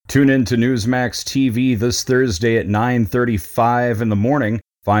Tune in to Newsmax TV this Thursday at 9:35 in the morning.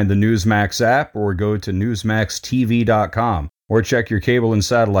 Find the Newsmax app or go to newsmaxtv.com or check your cable and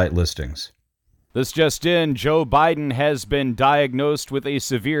satellite listings. This just in, Joe Biden has been diagnosed with a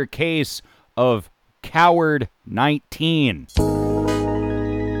severe case of Coward 19.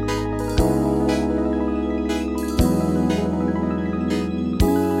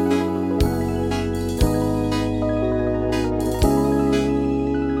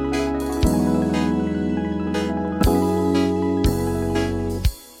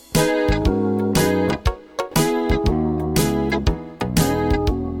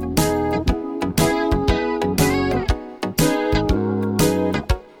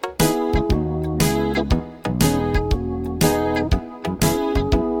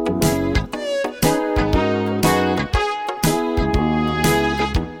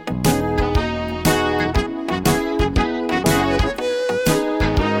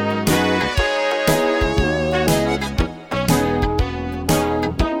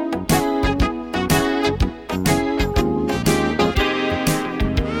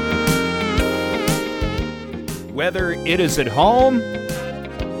 Whether it is at home,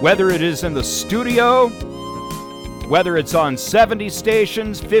 whether it is in the studio, whether it's on 70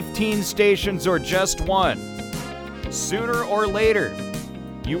 stations, 15 stations, or just one, sooner or later,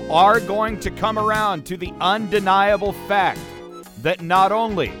 you are going to come around to the undeniable fact that not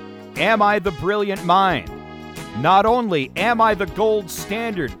only am I the brilliant mind, not only am I the gold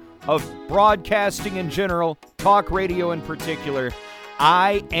standard of broadcasting in general, talk radio in particular,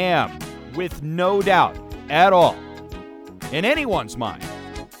 I am, with no doubt at all, in anyone's mind,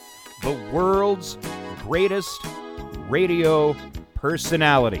 the world's greatest radio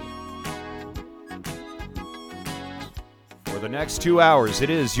personality. For the next 2 hours, it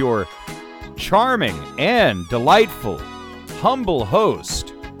is your charming and delightful, humble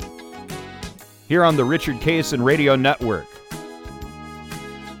host here on the Richard Cason Radio Network.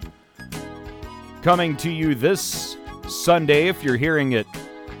 Coming to you this Sunday, if you're hearing it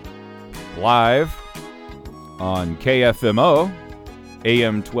live, on KFMO,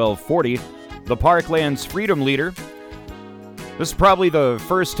 AM 1240, the Parkland's Freedom Leader. This is probably the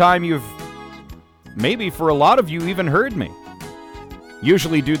first time you've, maybe for a lot of you, even heard me.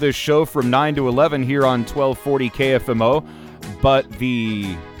 Usually do this show from 9 to 11 here on 1240 KFMO, but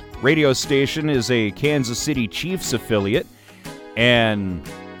the radio station is a Kansas City Chiefs affiliate, and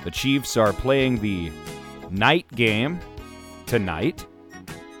the Chiefs are playing the night game tonight.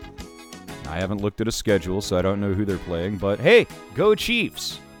 I haven't looked at a schedule, so I don't know who they're playing, but hey, go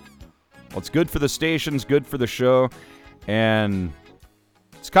Chiefs. Well, it's good for the stations, good for the show, and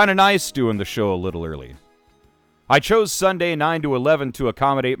it's kind of nice doing the show a little early. I chose Sunday 9 to 11 to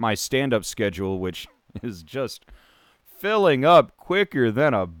accommodate my stand-up schedule, which is just filling up quicker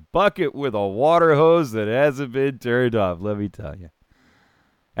than a bucket with a water hose that hasn't been turned off, let me tell you.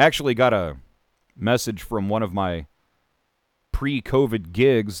 Actually got a message from one of my pre-COVID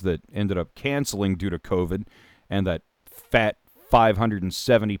gigs that ended up canceling due to COVID, and that fat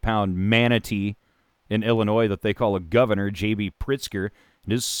 570-pound manatee in Illinois that they call a governor, J.B. Pritzker,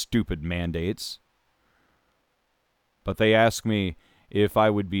 and his stupid mandates. But they asked me if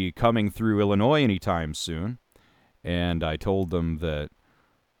I would be coming through Illinois anytime soon, and I told them that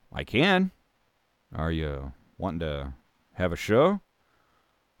I can. Are you wanting to have a show?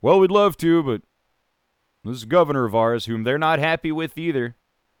 Well, we'd love to, but this governor of ours, whom they're not happy with either,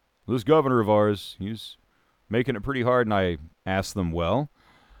 this governor of ours, he's making it pretty hard. And I asked them, well,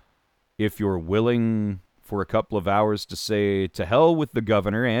 if you're willing for a couple of hours to say to hell with the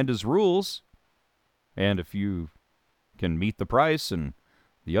governor and his rules, and if you can meet the price and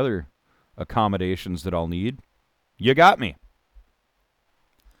the other accommodations that I'll need, you got me.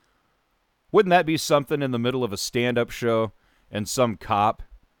 Wouldn't that be something in the middle of a stand-up show and some cop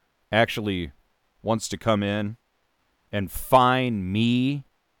actually wants to come in and fine me,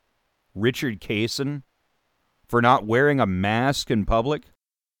 Richard Cason, for not wearing a mask in public?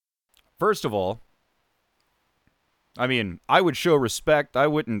 First of all, I mean, I would show respect. I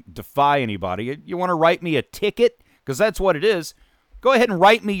wouldn't defy anybody. You want to write me a ticket? Because that's what it is. Go ahead and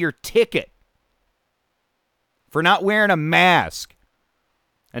write me your ticket for not wearing a mask.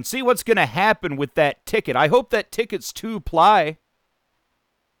 And see what's going to happen with that ticket. I hope that ticket's 2-ply.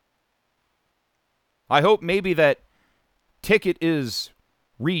 I hope maybe that ticket is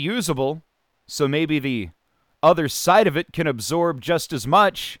reusable, so maybe the other side of it can absorb just as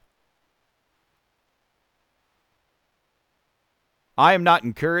much. I am not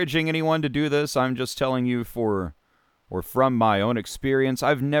encouraging anyone to do this. I'm just telling you from my own experience,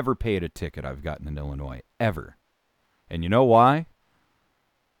 I've never paid a ticket I've gotten in Illinois, ever. And you know why?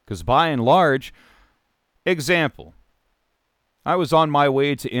 Because by and large, example, I was on my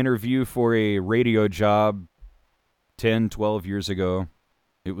way to interview for a radio job 10, 12 years ago.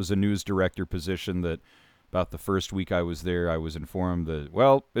 It was a news director position that about the first week I was there, I was informed that,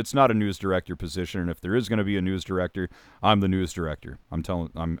 well, it's not a news director position, and if there is going to be a news director, I'm the news director.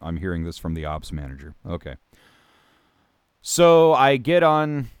 I'm hearing this from the ops manager. Okay. So I get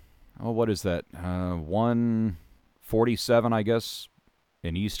on, what is that? 147, I guess,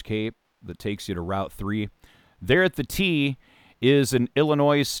 in East Cape that takes you to Route 3. There at the T is an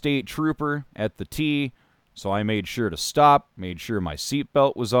Illinois state trooper at the T, so I made sure to stop, made sure my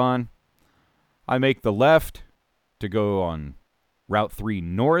seatbelt was on. I make the left to go on Route 3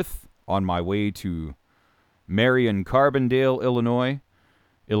 North on my way to Marion, Carbondale, Illinois.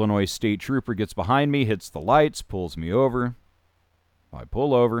 Illinois state trooper gets behind me, hits the lights, pulls me over. I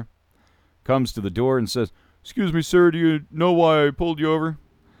pull over, comes to the door and says, "Excuse me, sir, do you know why I pulled you over?"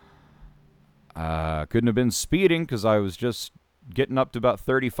 Couldn't have been speeding because I was just getting up to about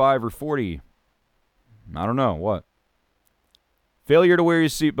 35 or 40. I don't know, what? "Failure to wear your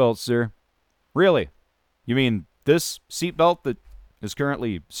seatbelt, sir." "Really? You mean this seatbelt that is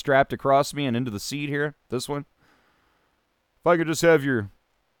currently strapped across me and into the seat here? This one? If I could just have your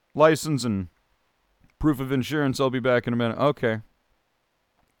license and proof of insurance, I'll be back in a minute." "Okay."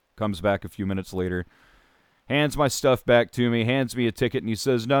 Comes back a few minutes later, hands my stuff back to me, hands me a ticket, and he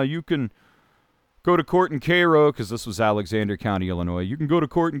says, "Now you can go to court in Cairo," because this was Alexander County, Illinois. "You can go to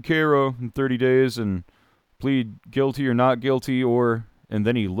court in Cairo in 30 days and plead guilty or not guilty, or..." And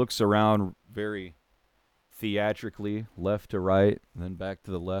then he looks around very theatrically, left to right, then back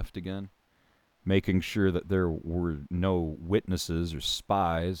to the left again, making sure that there were no witnesses or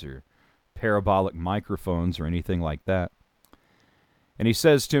spies or parabolic microphones or anything like that. And he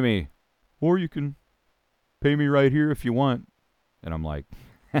says to me, "Or you can pay me right here if you want." And I'm like,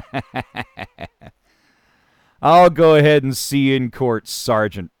 "I'll go ahead and see you in court,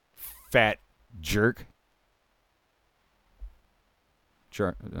 Sergeant, fat jerk."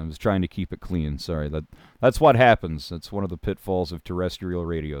 I was trying to keep it clean. Sorry. That's what happens. That's one of the pitfalls of terrestrial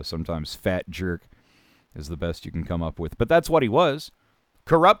radio. Sometimes fat jerk is the best you can come up with. But that's what he was.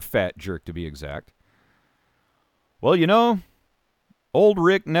 Corrupt fat jerk, to be exact. Well, you know, old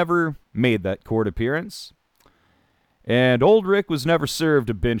Rick never made that court appearance. And old Rick was never served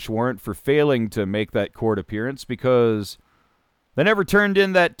a bench warrant for failing to make that court appearance because they never turned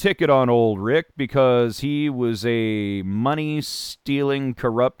in that ticket on old Rick because he was a money-stealing,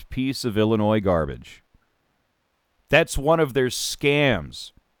 corrupt piece of Illinois garbage. That's one of their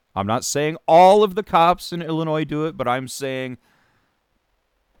scams. I'm not saying all of the cops in Illinois do it, but I'm saying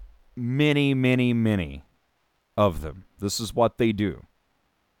many, many, many of them. This is what they do.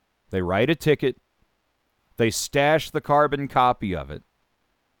 They write a ticket. They stash the carbon copy of it.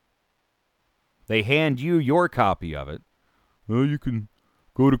 They hand you your copy of it. "Well, you can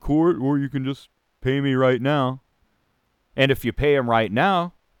go to court or you can just pay me right now." And if you pay him right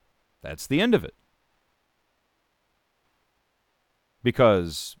now, that's the end of it.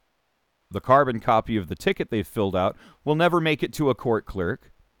 Because the carbon copy of the ticket they've filled out will never make it to a court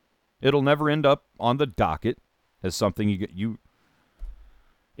clerk. It'll never end up on the docket as something you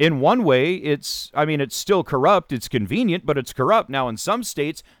in one way, it's still corrupt. It's convenient, but it's corrupt. Now, in some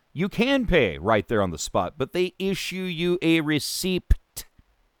states, you can pay right there on the spot, but they issue you a receipt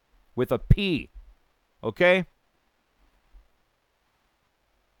with a P. Okay?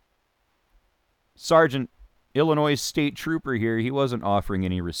 Sergeant Illinois State Trooper here, he wasn't offering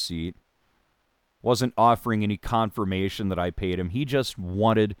any receipt, wasn't offering any confirmation that I paid him. He just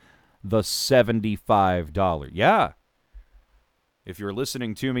wanted the $75. Yeah. If you're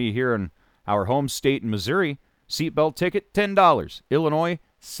listening to me here in our home state in Missouri, seatbelt ticket, $10. Illinois,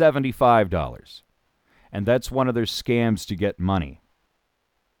 $75. And that's one of their scams to get money.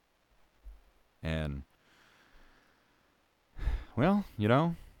 And, well, you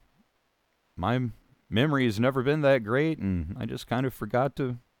know, my memory has never been that great, and I just kind of forgot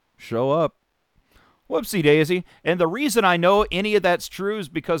to show up. Whoopsie daisy. And the reason I know any of that's true is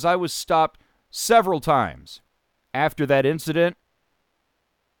because I was stopped several times after that incident,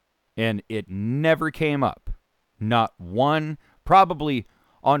 and it never came up. Not one, probably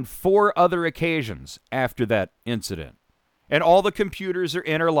on 4 other occasions after that incident. And all the computers are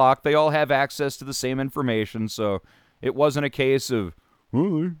interlocked. They all have access to the same information, so it wasn't a case of,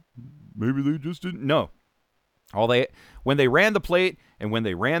 well, maybe they just didn't. No. When they ran the plate and when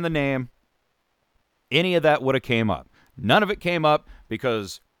they ran the name, any of that would have came up. None of it came up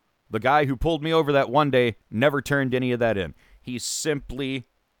because the guy who pulled me over that one day never turned any of that in. He simply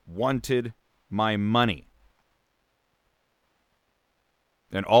wanted my money.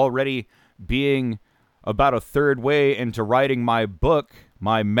 and already being about a third way into writing my book,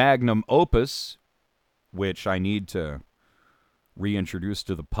 my magnum opus, which I need to reintroduce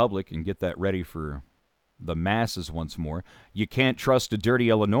to the public and get that ready for the masses once more. You Can't Trust a Dirty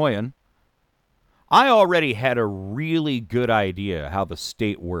Illinoisan. I already had a really good idea how the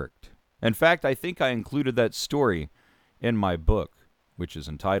state worked. In fact, I think I included that story in my book, which is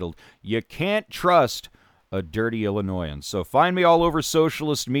entitled, You Can't Trust a Dirty Illinoisan. So find me all over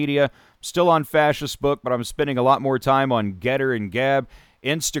socialist media. I'm still on Fascist Book, but I'm spending a lot more time on Getter and Gab,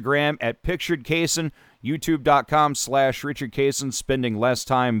 Instagram at Pictured Cason, YouTube.com/Richard Cason, spending less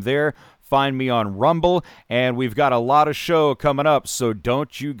time there. Find me on Rumble, and we've got a lot of show coming up, so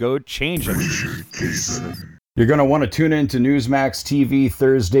don't you go change it. You're going to want to tune in to Newsmax TV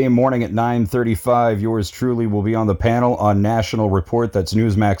Thursday morning at 9:35. Yours truly will be on the panel on National Report. That's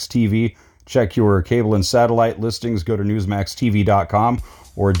Newsmax TV. Check your cable and satellite listings. Go to newsmaxtv.com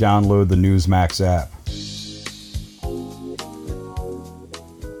or download the Newsmax app.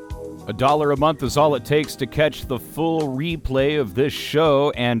 $1 a month is all it takes to catch the full replay of this show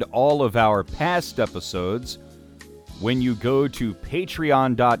and all of our past episodes when you go to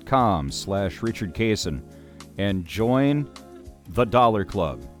patreon.com/Richard Cason and join the Dollar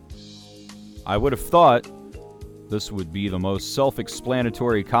Club. I would have thought this would be the most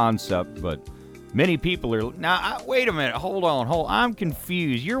self-explanatory concept, but many people are, wait a minute, hold on, I'm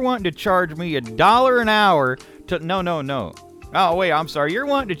confused. You're wanting to charge me $1 an hour to, no. Oh, wait, I'm sorry. You're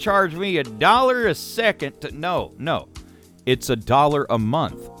wanting to charge me $1 a second to... No. It's $1 a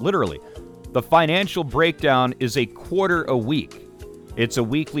month. Literally. The financial breakdown is a quarter a week. It's a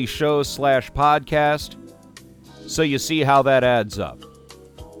weekly show / podcast. So you see how that adds up.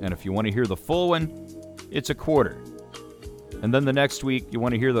 And if you want to hear the full one, it's a quarter. And then the next week, you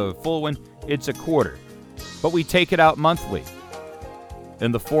want to hear the full one, it's a quarter. But we take it out monthly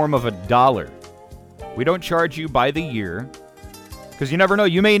in the form of $1. We don't charge you by the year. Because you never know,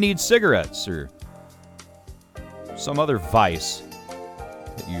 you may need cigarettes or some other vice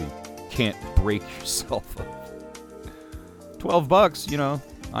that you can't break yourself of. $12,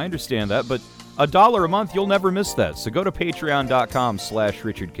 I understand that, but $1 a month, you'll never miss that. So go to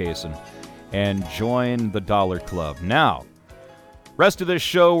patreon.com/Richard Cason and join the Dollar Club. Now, rest of this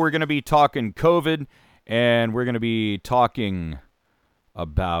show, we're going to be talking COVID, and we're going to be talking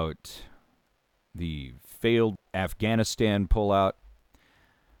about the failed Afghanistan pullout.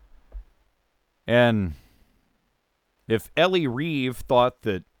 And if Ellie Reeve thought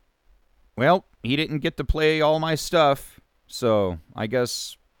that, well, he didn't get to play all my stuff, so I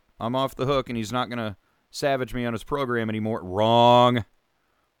guess I'm off the hook and he's not going to savage me on his program anymore. Wrong,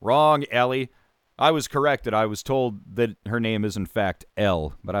 Ellie. I was corrected. I was told that her name is, in fact,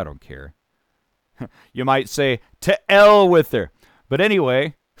 Elle, but I don't care. You might say, to Elle with her. But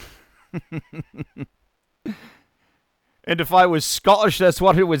anyway... And if I was Scottish, that's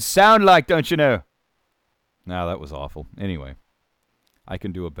what it would sound like, don't you know? No, that was awful. Anyway, I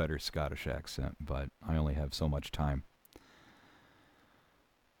can do a better Scottish accent, but I only have so much time.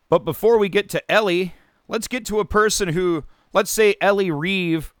 But before we get to Ellie, let's get to a person who, let's say Ellie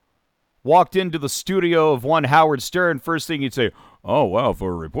Reeve walked into the studio of one Howard Stern. First thing he'd say, oh, wow,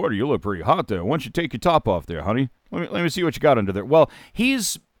 for a reporter, you look pretty hot there. Why don't you take your top off there, honey? Let me see what you got under there. Well,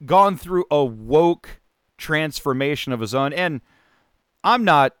 he's gone through a woke transformation of his own, and I'm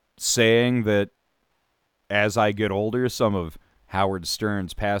not saying that as I get older, some of Howard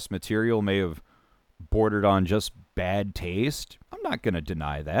Stern's past material may have bordered on just bad taste. I'm not going to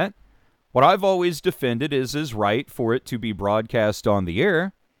deny that. What I've always defended is his right for it to be broadcast on the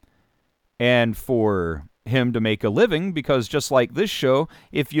air and for him to make a living, because just like this show,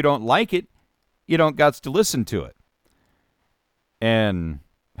 if you don't like it, you don't got to listen to it. And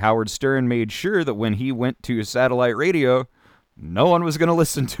Howard Stern made sure that when he went to satellite radio, no one was going to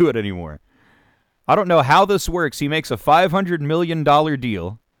listen to it anymore. I don't know how this works. He makes a $500 million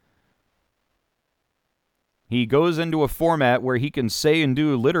deal. He goes into a format where he can say and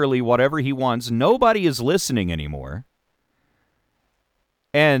do literally whatever he wants. Nobody is listening anymore.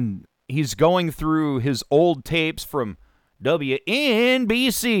 And he's going through his old tapes from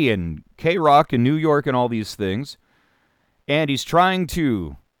WNBC and K-Rock in New York and all these things. And he's trying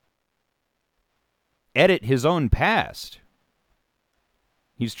to edit his own past.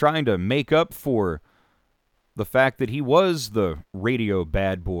 He's trying to make up for the fact that he was the radio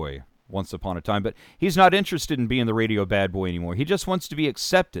bad boy once upon a time, but he's not interested in being the radio bad boy anymore. He just wants to be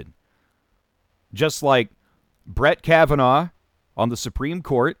accepted. Just like Brett Kavanaugh on the Supreme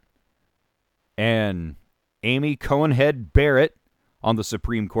Court and Amy Cohenhead Barrett on the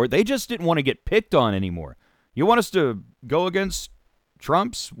Supreme Court. They just didn't want to get picked on anymore. You want us to go against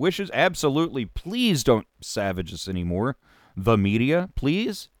Trump's wishes? Absolutely. Please don't savage us anymore. The media,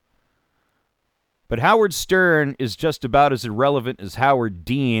 please. But Howard Stern is just about as irrelevant as Howard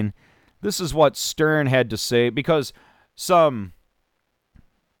Dean. This is what Stern had to say, because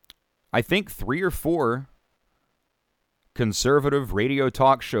I think 3 or 4 conservative radio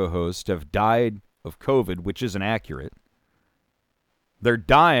talk show hosts have died of COVID, which isn't accurate. They're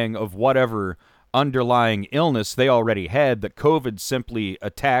dying of whatever underlying illness they already had that COVID simply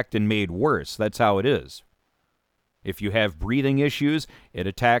attacked and made worse. That's how it is. If you have breathing issues, it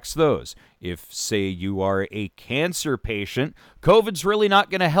attacks those. If, say, you are a cancer patient, COVID's really not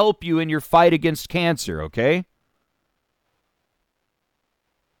going to help you in your fight against cancer, okay?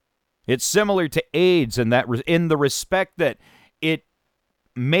 It's similar to AIDS in the respect that it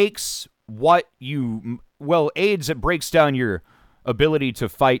makes AIDS, it breaks down your ability to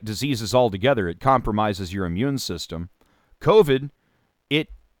fight diseases altogether. It compromises your immune system. COVID, it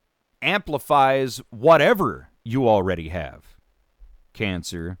amplifies whatever you already have.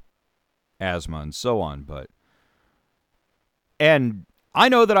 Cancer, asthma, and so on. And I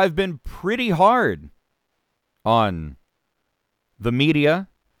know that I've been pretty hard on the media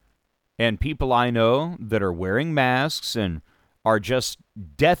and people I know that are wearing masks and are just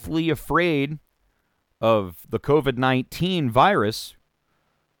deathly afraid of the COVID-19 virus.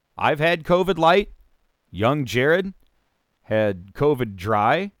 I've had COVID light. Young Jared had COVID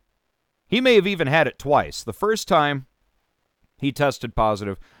dry. He may have even had it twice. The first time, he tested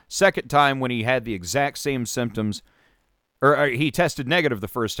positive. Second time, when he had the exact same symptoms, or he tested negative the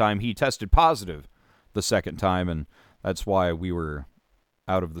first time, he tested positive the second time, and that's why we were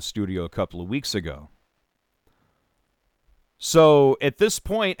out of the studio a couple of weeks ago. So at this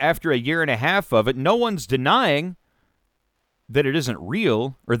point, after a year and a half of it, no one's denying that it isn't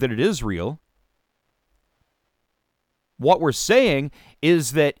real or that it is real. What we're saying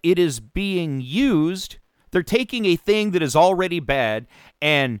is that it is being used. They're taking a thing that is already bad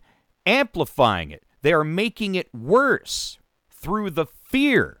and amplifying it. They are making it worse through the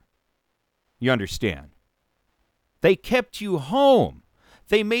fear. You understand? They kept you home.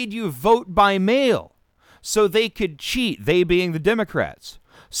 They made you vote by mail so they could cheat, they being the Democrats,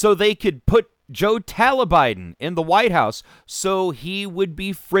 so they could put Joe Talabiden in the White House so he would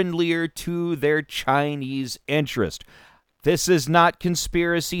be friendlier to their Chinese interest. This is not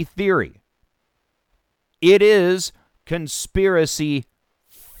conspiracy theory. It is conspiracy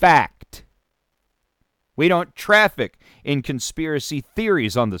fact. We don't traffic in conspiracy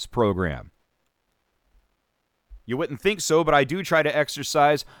theories on this program. You wouldn't think so, but I do try to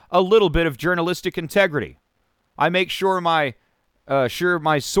exercise a little bit of journalistic integrity. I make sure my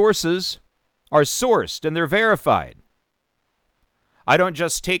sources are sourced and they're verified. I don't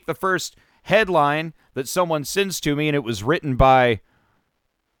just take the first headline that someone sends to me and it was written by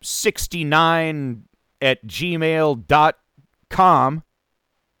 69@gmail.com.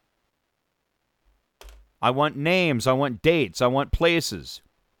 I want names, I want dates, I want places.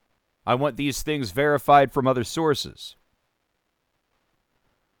 I want these things verified from other sources.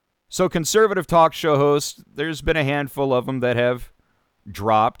 So conservative talk show hosts, there's been a handful of them that have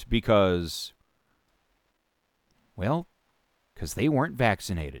dropped because they weren't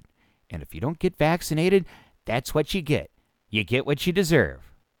vaccinated. And if you don't get vaccinated, that's what you get. You get what you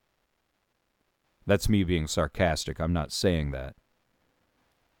deserve. That's me being sarcastic. I'm not saying that.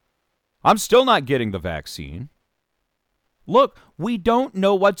 I'm still not getting the vaccine. Look, we don't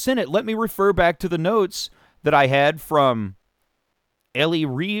know what's in it. Let me refer back to the notes that I had from Ellie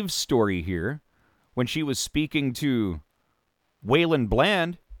Reeves' story here when she was speaking to Waylon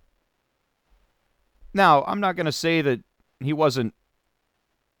Bland. Now, I'm not going to say that he wasn't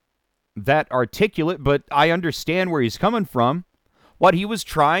that articulate, but I understand where he's coming from. What he was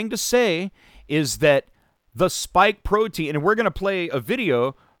trying to say is that the spike protein, and we're going to play a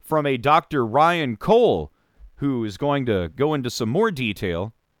video from a Dr. Ryan Cole, who is going to go into some more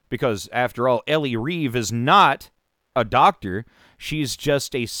detail, because after all, Ellie Reeve is not a doctor. She's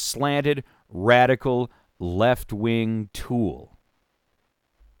just a slanted, radical, left-wing tool.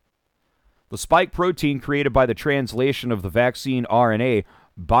 The spike protein created by the translation of the vaccine RNA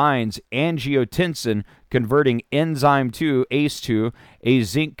binds angiotensin, converting enzyme 2, ACE2, a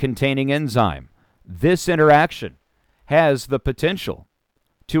zinc-containing enzyme. This interaction has the potential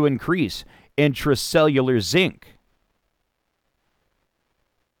to increase intracellular zinc.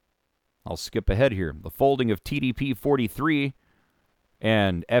 I'll skip ahead here. The folding of TDP-43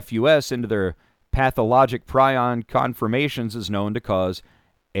 and FUS into their pathologic prion conformations is known to cause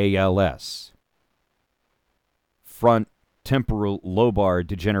ALS, front temporal lobar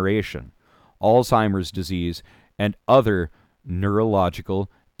degeneration, Alzheimer's disease, and other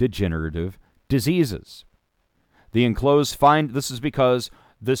neurological degenerative diseases. The enclosed find this is because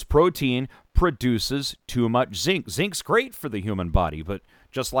this protein produces too much zinc. Zinc's great for the human body, but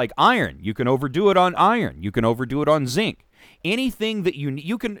just like iron, you can overdo it on iron. You can overdo it on zinc. Anything that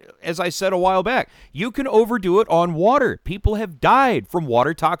you can, as I said a while back, you can overdo it on water. People have died from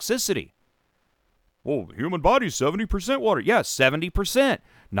water toxicity. Well, the human body's 70% water. Yeah, 70%,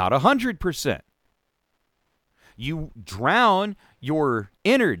 not 100%. You drown your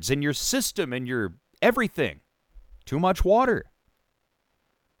innards and your system and your everything. Too much water.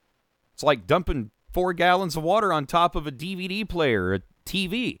 It's like dumping 4 gallons of water on top of a DVD player or a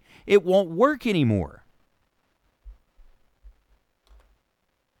TV. It won't work anymore.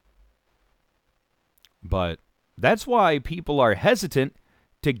 But that's why people are hesitant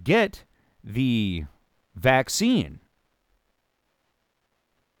to get the vaccine.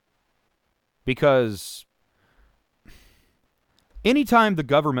 Because anytime the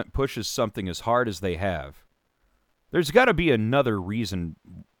government pushes something as hard as they have, there's got to be another reason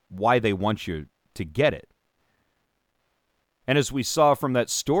why they want you to get it. And as we saw from that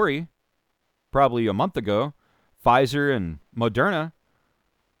story, probably a month ago, Pfizer and Moderna,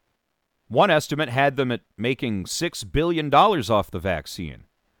 one estimate had them at making $6 billion off the vaccine.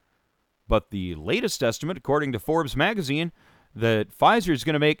 But the latest estimate, according to Forbes magazine, that Pfizer is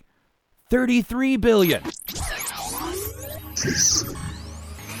going to make $33 billion.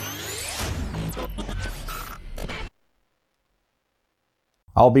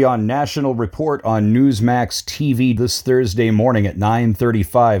 I'll be on National Report on Newsmax TV this Thursday morning at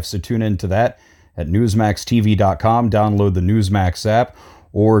 9:35, so tune in to that at newsmaxtv.com. Download the Newsmax app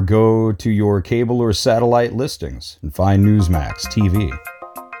or go to your cable or satellite listings and find Newsmax TV.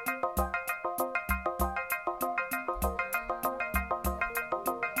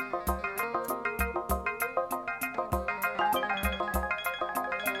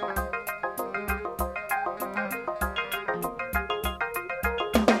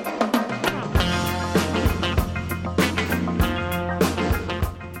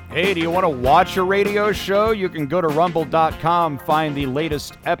 Hey, do you want to watch a radio show? You can go to rumble.com, find the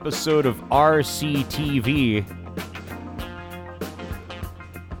latest episode of RCTV.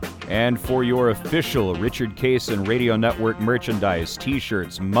 And for your official Richard Cason Radio Network merchandise,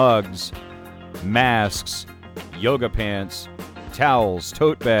 t-shirts, mugs, masks, yoga pants, towels,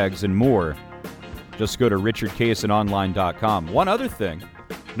 tote bags, and more, just go to richardcasononline.com. One other thing,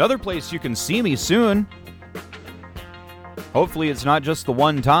 another place you can see me soon. Hopefully it's not just the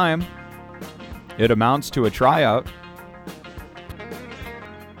one time. It amounts to a tryout.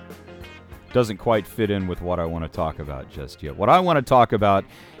 Doesn't quite fit in with what I want to talk about just yet. What I want to talk about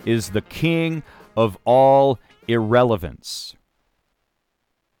is the king of all irrelevance.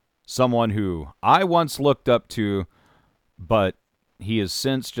 Someone who I once looked up to, but he has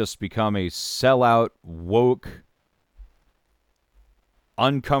since just become a sellout, woke,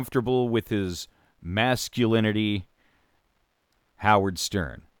 uncomfortable with his masculinity, Howard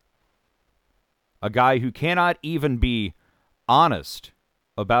Stern. A guy who cannot even be honest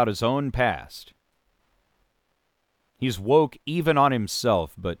about his own past. He's woke even on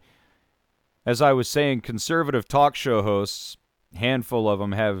himself, but as I was saying, conservative talk show hosts, handful of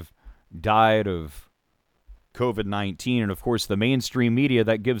them have died of COVID-19, and of course the mainstream media,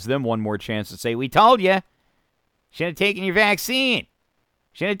 that gives them one more chance to say, we told you, should have taken your vaccine.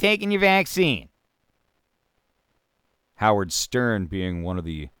 Should have taken your vaccine. Howard Stern being one of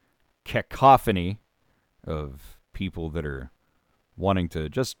the cacophony of people that are wanting to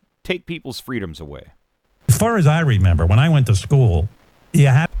just take people's freedoms away. As far as I remember, when I went to school, you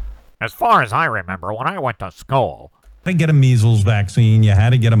had to get a measles vaccine, you had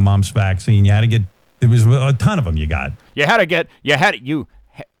to get a mumps vaccine, you had to get, there was a ton of them you got.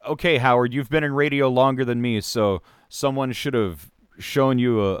 Okay, Howard, you've been in radio longer than me, so someone should have shown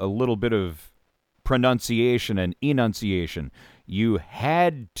you a little bit of pronunciation and enunciation. You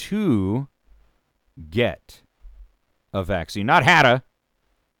had to get a vaccine. Not hadda.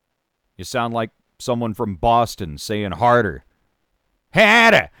 You sound like someone from Boston saying harder.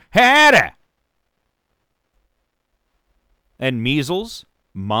 Hadda. And measles,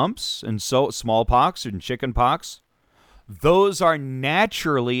 mumps, and so smallpox and chickenpox, those are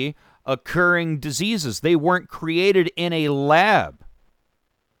naturally occurring diseases. They weren't created in a lab.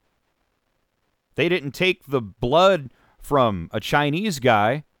 They didn't take the blood from a Chinese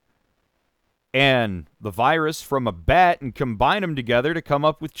guy and the virus from a bat and combine them together to come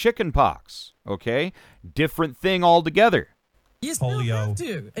up with chickenpox. Okay? Different thing altogether. You still have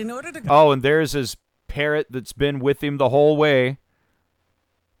to, in order to... Oh, and there's his parrot that's been with him the whole way,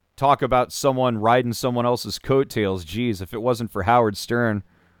 talk about someone riding someone else's coattails. Geez, if it wasn't for Howard Stern,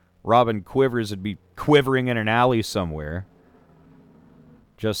 Robin Quivers would be quivering in an alley somewhere.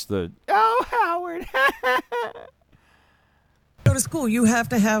 Just the, oh, Howard. Go to school, you have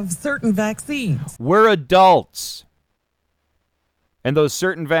to have certain vaccines. We're adults. And those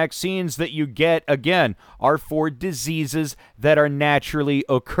certain vaccines that you get, again, are for diseases that are naturally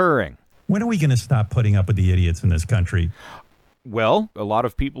occurring. When are we going to stop putting up with the idiots in this country? Well, a lot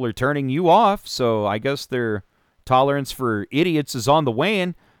of people are turning you off, so I guess their tolerance for idiots is on the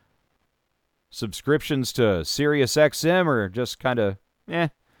wane. Subscriptions to Sirius XM are just kind of,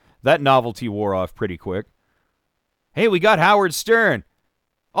 that novelty wore off pretty quick. Hey, we got Howard Stern.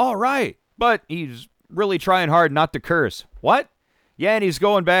 All right, but he's really trying hard not to curse. What? Yeah, and he's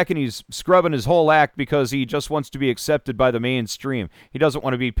going back and he's scrubbing his whole act because he just wants to be accepted by the mainstream. He doesn't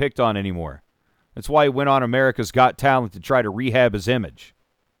want to be picked on anymore. That's why he went on America's Got Talent to try to rehab his image.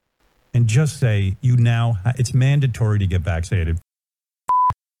 And just say it's mandatory to get vaccinated.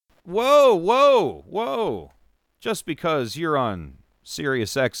 Whoa. Just because you're on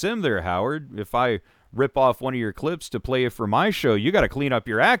Sirius XM there, Howard, if I rip off one of your clips to play it for my show, you got to clean up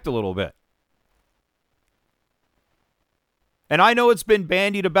your act a little bit. And I know it's been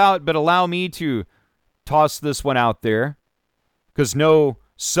bandied about, but allow me to toss this one out there because no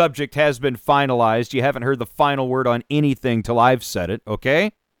subject has been finalized. You haven't heard the final word on anything till I've said it,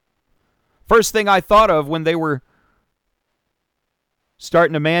 okay? First thing I thought of when they were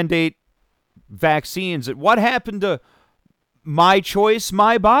starting to mandate vaccines, what happened to my choice,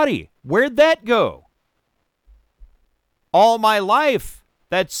 my body? Where'd that go? All my life,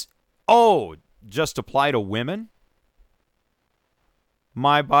 that's, just apply to women?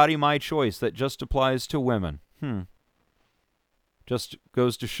 My body, my choice, that just applies to women. Just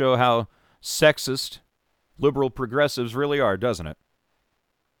goes to show how sexist liberal progressives really are, doesn't it?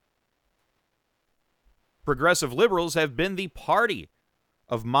 Progressive liberals have been the party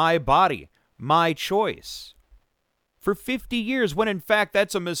of my body, my choice for 50 years, when in fact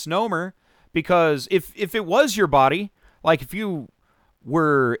that's a misnomer, because if it was your body, like if you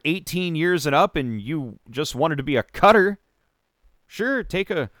were 18 years and up and you just wanted to be a cutter, sure, take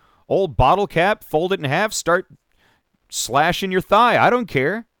a old bottle cap, fold it in half, start slashing your thigh. I don't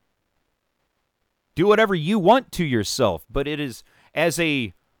care. Do whatever you want to yourself. But it is, as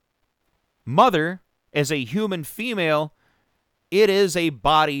a mother, as a human female, it is a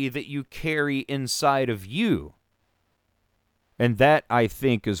body that you carry inside of you. And that, I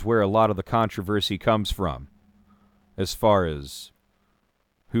think, is where a lot of the controversy comes from, as far as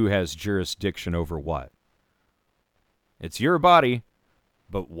who has jurisdiction over what. It's your body,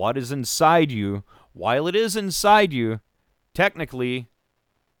 but what is inside you, while it is inside you, technically,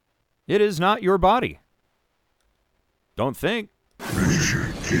 it is not your body. Don't think.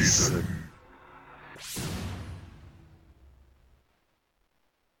 Richard Cason.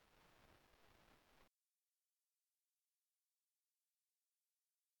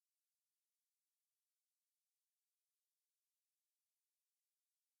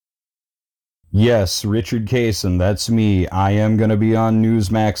 Yes, Richard Cason, that's me. I am going to be on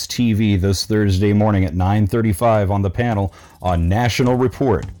Newsmax TV this Thursday morning at 9:35 on the panel on National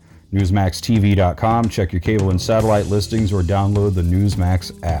Report. NewsmaxTV.com. Check your cable and satellite listings or download the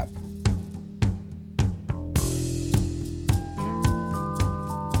Newsmax app.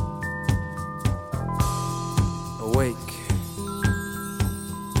 Awake.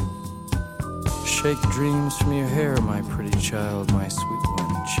 Shake dreams from your hair, my pretty child, my sweet one.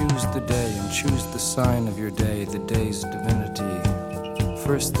 Choose the day and choose the sign of your day, the day's divinity.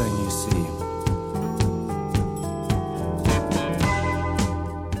 First thing you see.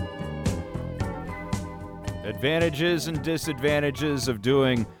 Advantages and disadvantages of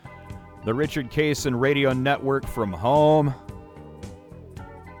doing the Richard Cason Radio Network from home.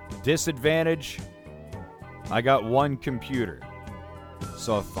 Disadvantage, I got one computer.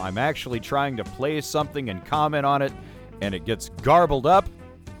 So if I'm actually trying to play something and comment on it and it gets garbled up,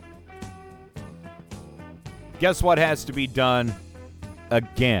 guess what has to be done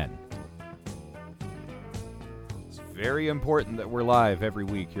again? It's very important that we're live every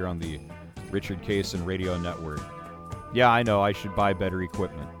week here on the Richard Cason Radio Network. Yeah, I know, I should buy better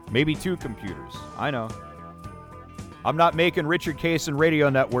equipment. Maybe 2 computers. I know. I'm not making Richard Cason Radio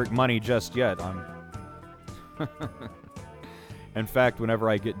Network money just yet. In fact, whenever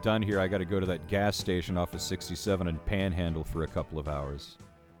I get done here, I got to go to that gas station off of 67 and panhandle for a couple of hours.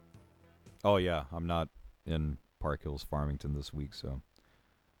 Oh yeah, I'm not in Park Hills, Farmington this week, so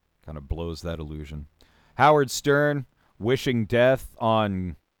kind of blows that illusion. Howard Stern wishing death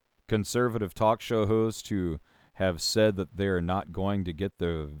on conservative talk show host who have said that they're not going to get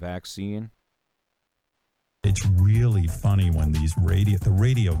the vaccine. It's really funny when the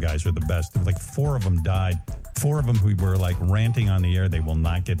radio guys are the best. Like 4 of them died. 4 of them who were like ranting on the air, they will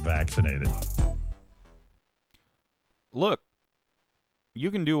not get vaccinated. Look, you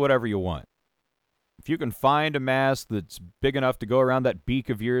can do whatever you want. If you can find a mask that's big enough to go around that beak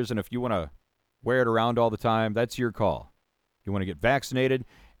of yours, and if you want to wear it around all the time, that's your call. You want to get vaccinated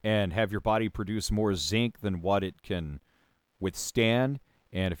and have your body produce more zinc than what it can withstand.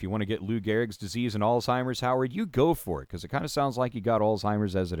 And if you want to get Lou Gehrig's disease and Alzheimer's, Howard, you go for it, because it kind of sounds like you got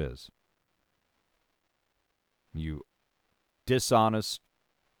Alzheimer's as it is. You dishonest,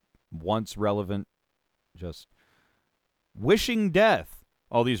 once relevant, just wishing death.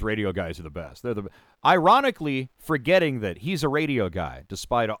 All these radio guys are the best. They're ironically forgetting that he's a radio guy,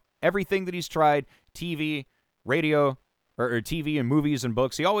 despite everything that he's tried, TV, radio, or TV and movies and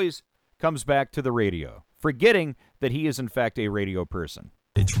books. He always comes back to the radio, forgetting that he is in fact a radio person.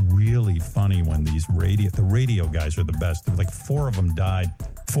 It's really funny when the radio guys are the best. Like 4 of them died.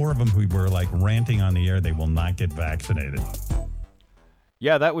 4 of them who were like ranting on the air, they will not get vaccinated.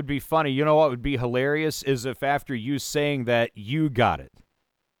 Yeah, that would be funny. You know what would be hilarious is if after you saying that, you got it.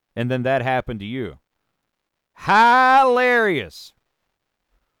 And then that happened to you. Hilarious.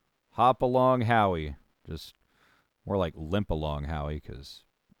 Hop along, Howie. Just more like limp along, Howie, because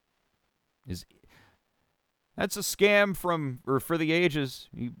that's a scam for the ages.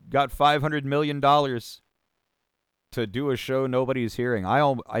 You got $500 million to do a show nobody's hearing.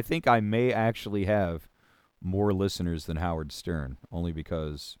 I think I may actually have more listeners than Howard Stern, only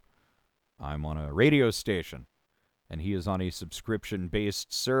because I'm on a radio station. And he is on a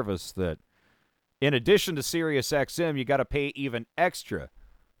subscription-based service that, in addition to Sirius XM, you got to pay even extra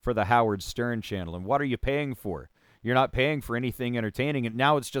for the Howard Stern channel. And what are you paying for? You're not paying for anything entertaining. And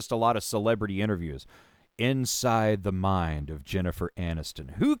now it's just a lot of celebrity interviews. Inside the mind of Jennifer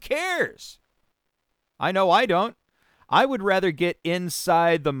Aniston. Who cares? I know I don't. I would rather get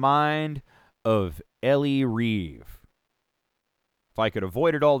inside the mind of Ellie Reeve. If I could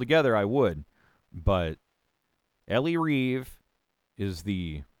avoid it altogether, I would. But Ellie Reeve is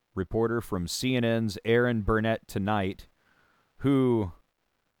the reporter from CNN's Aaron Burnett Tonight, who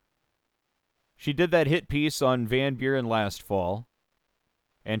she did that hit piece on Van Buren last fall,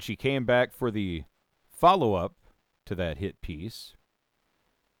 and she came back for the follow-up to that hit piece.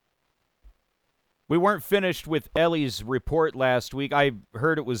 We weren't finished with Ellie's report last week. I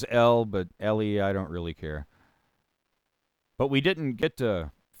heard it was Elle, but Ellie, I don't really care. But we didn't get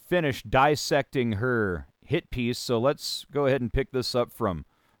to finish dissecting her hit piece, so let's go ahead and pick this up from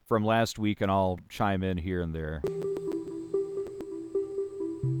last week, and I'll chime in here and there.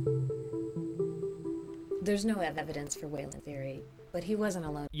 There's no evidence for Wayland's theory, but he wasn't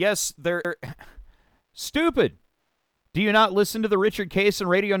alone. Yes, they're stupid. Do you not listen to the Richard Cason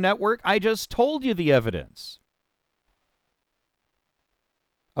Radio Network? I just told you the evidence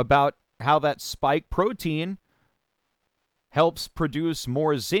about how that spike protein helps produce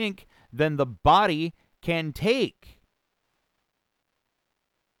more zinc than the body can take.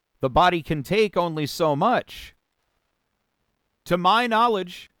 The body can take only so much. To my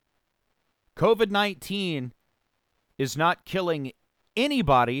knowledge, COVID-19 is not killing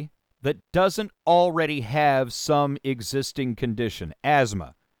anybody that doesn't already have some existing condition.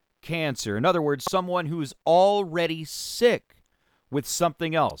 Asthma, cancer. In other words, someone who's already sick with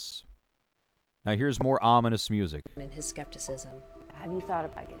something else. Now here's more ominous music. In his skepticism. Have you thought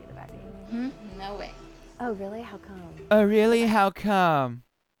about getting the vaccine? No way. Oh, really? How come? Oh, really? How come?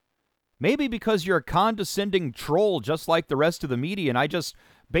 Maybe because you're a condescending troll just like the rest of the media, and I just,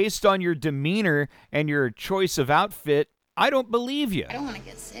 based on your demeanor and your choice of outfit, I don't believe you. I don't want to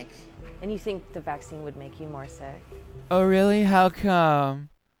get sick. And you think the vaccine would make you more sick? Oh, really? How come?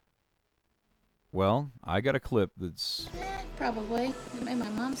 Well, I got a clip that's... Probably. It made my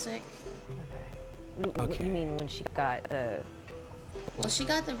mom sick. Okay. You mean when she got the... Well, she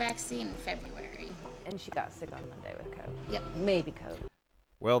got the vaccine in February. And she got sick on Monday with COVID. Yep. Maybe COVID.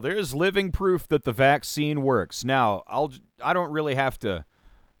 Well, there's living proof that the vaccine works. Now, I don't really have to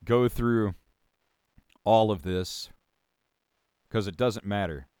go through all of this because it doesn't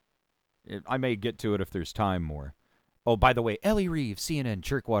matter. I may get to it if there's time more. Oh, by the way, Ellie Reeve, CNN,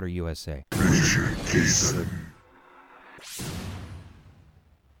 Jerkwater, USA. Richard Cason.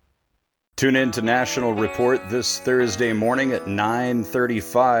 Tune in to National Report this Thursday morning at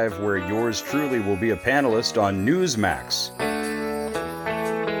 9:35, where yours truly will be a panelist on Newsmax.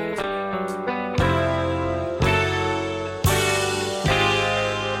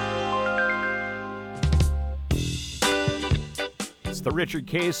 It's the Richard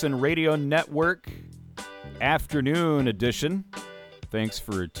Cason Radio Network. afternoon edition. Thanks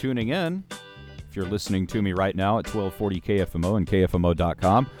for tuning in. If you're listening to me right now at 1240 KFMO and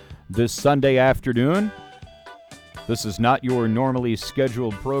KFMO.com this Sunday afternoon, this is not your normally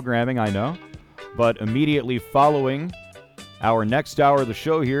scheduled programming, I know, but immediately following our next hour of the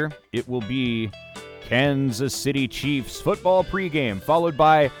show here, it will be Kansas City Chiefs football pregame, followed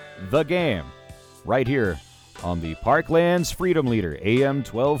by The Game, right here on the Parkland's Freedom Leader, AM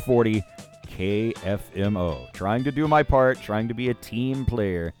 1240 KFMO. Trying to do my part, trying to be a team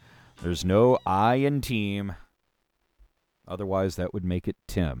player. There's no I in team. Otherwise, that would make it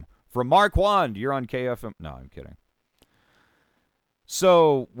Tim. From Mark Wand, you're on KFM. No, I'm kidding.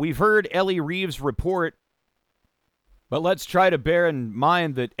 So, we've heard Ellie Reeves' report, but let's try to bear in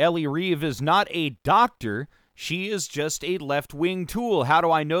mind that Ellie Reeve is not a doctor. She is just a left-wing tool. How do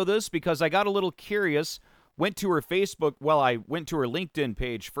I know this? Because I got a little curious, went to her Facebook, I went to her LinkedIn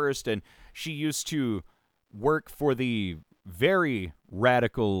page first, and she used to work for the very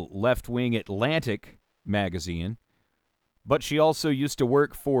radical left-wing Atlantic magazine, but she also used to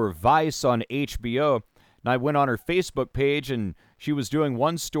work for Vice on HBO. And I went on her Facebook page, and she was doing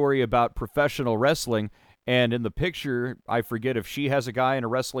one story about professional wrestling, and in the picture, I forget if she has a guy in a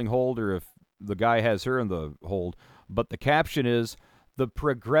wrestling hold or if the guy has her in the hold, but the caption is, "The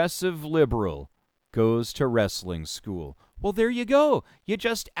progressive liberal goes to wrestling school." Well, there you go. You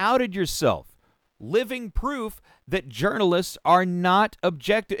just outed yourself. Living proof that journalists are not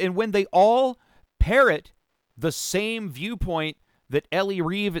objective. And when they all parrot the same viewpoint that Ellie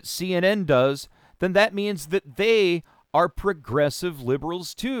Reeve at CNN does, then that means that they are progressive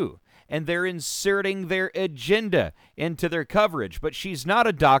liberals too. And they're inserting their agenda into their coverage. But she's not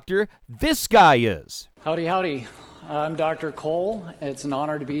a doctor. This guy is. Howdy, howdy. I'm Dr. Cole. It's an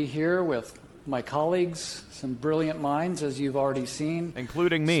honor to be here with my colleagues, some brilliant minds, as you've already seen.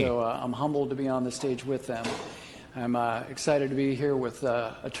 Including me. So I'm humbled to be on the stage with them. I'm excited to be here with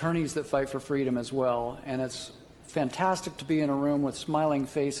attorneys that fight for freedom as well. And it's fantastic to be in a room with smiling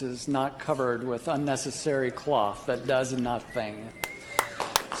faces, not covered with unnecessary cloth that does nothing.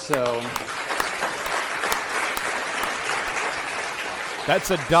 So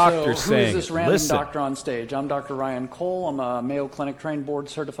that's a doctor saying, who is this random listen. Doctor on stage? I'm Dr. Ryan Cole. I'm a Mayo Clinic trained board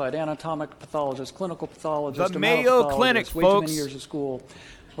certified anatomic pathologist, clinical pathologist. The Mayo Clinic, way folks. Too many years of school.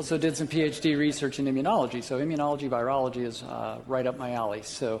 Also did some PhD research in immunology. So immunology, virology is right up my alley.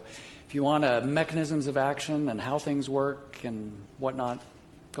 So if you want mechanisms of action and how things work and whatnot,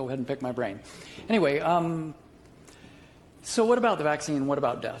 go ahead and pick my brain. Anyway, so what about the vaccine? What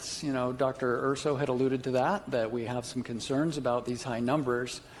about deaths? You know, Dr. Urso had alluded to that we have some concerns about these high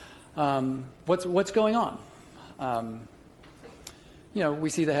numbers. What's going on? You know, we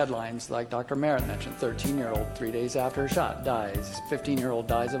see the headlines like Dr. Merritt mentioned, 13-year-old 3 days after a shot dies, 15-year-old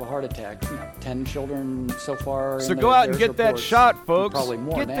dies of a heart attack, 10 children so far. So go out and get that shot, folks. Probably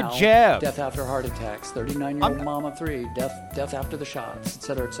more get now. The jab. Death after heart attacks, 39-year-old mom of 3, death after the shots, et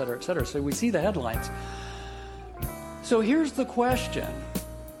cetera, et cetera, et cetera. So we see the headlines. So here's the question.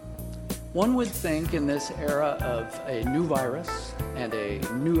 One would think in this era of a new virus and a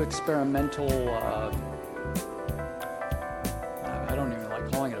new experimental, I don't even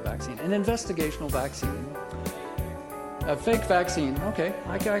like calling it a vaccine, an investigational vaccine, a fake vaccine, okay,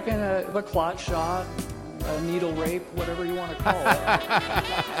 I can a clot shot, a needle rape, whatever you want to call it.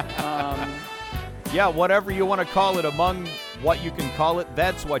 Yeah, whatever you want to call it, among what you can call it,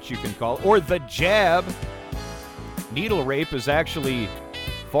 that's what you can call it. Or the jab. Needle rape is actually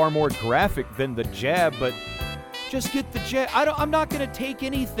far more graphic than the jab, but just get the jab. I'm not going to take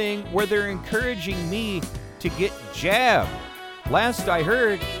anything where they're encouraging me to get jabbed. Last I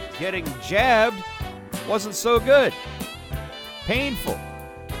heard, getting jabbed wasn't so good. Painful.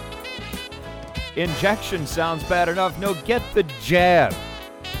 Injection sounds bad enough. No, get the jab.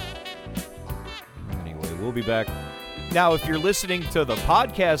 Anyway, we'll be back. Now, if you're listening to the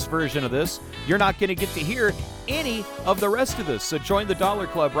podcast version of this, you're not going to get to hear any of the rest of this. So join the Dollar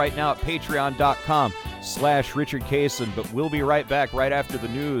Club right now at patreon.com/Richard Cason. But we'll be right back right after the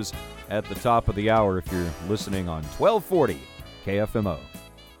news at the top of the hour if you're listening on 1240 KFMO.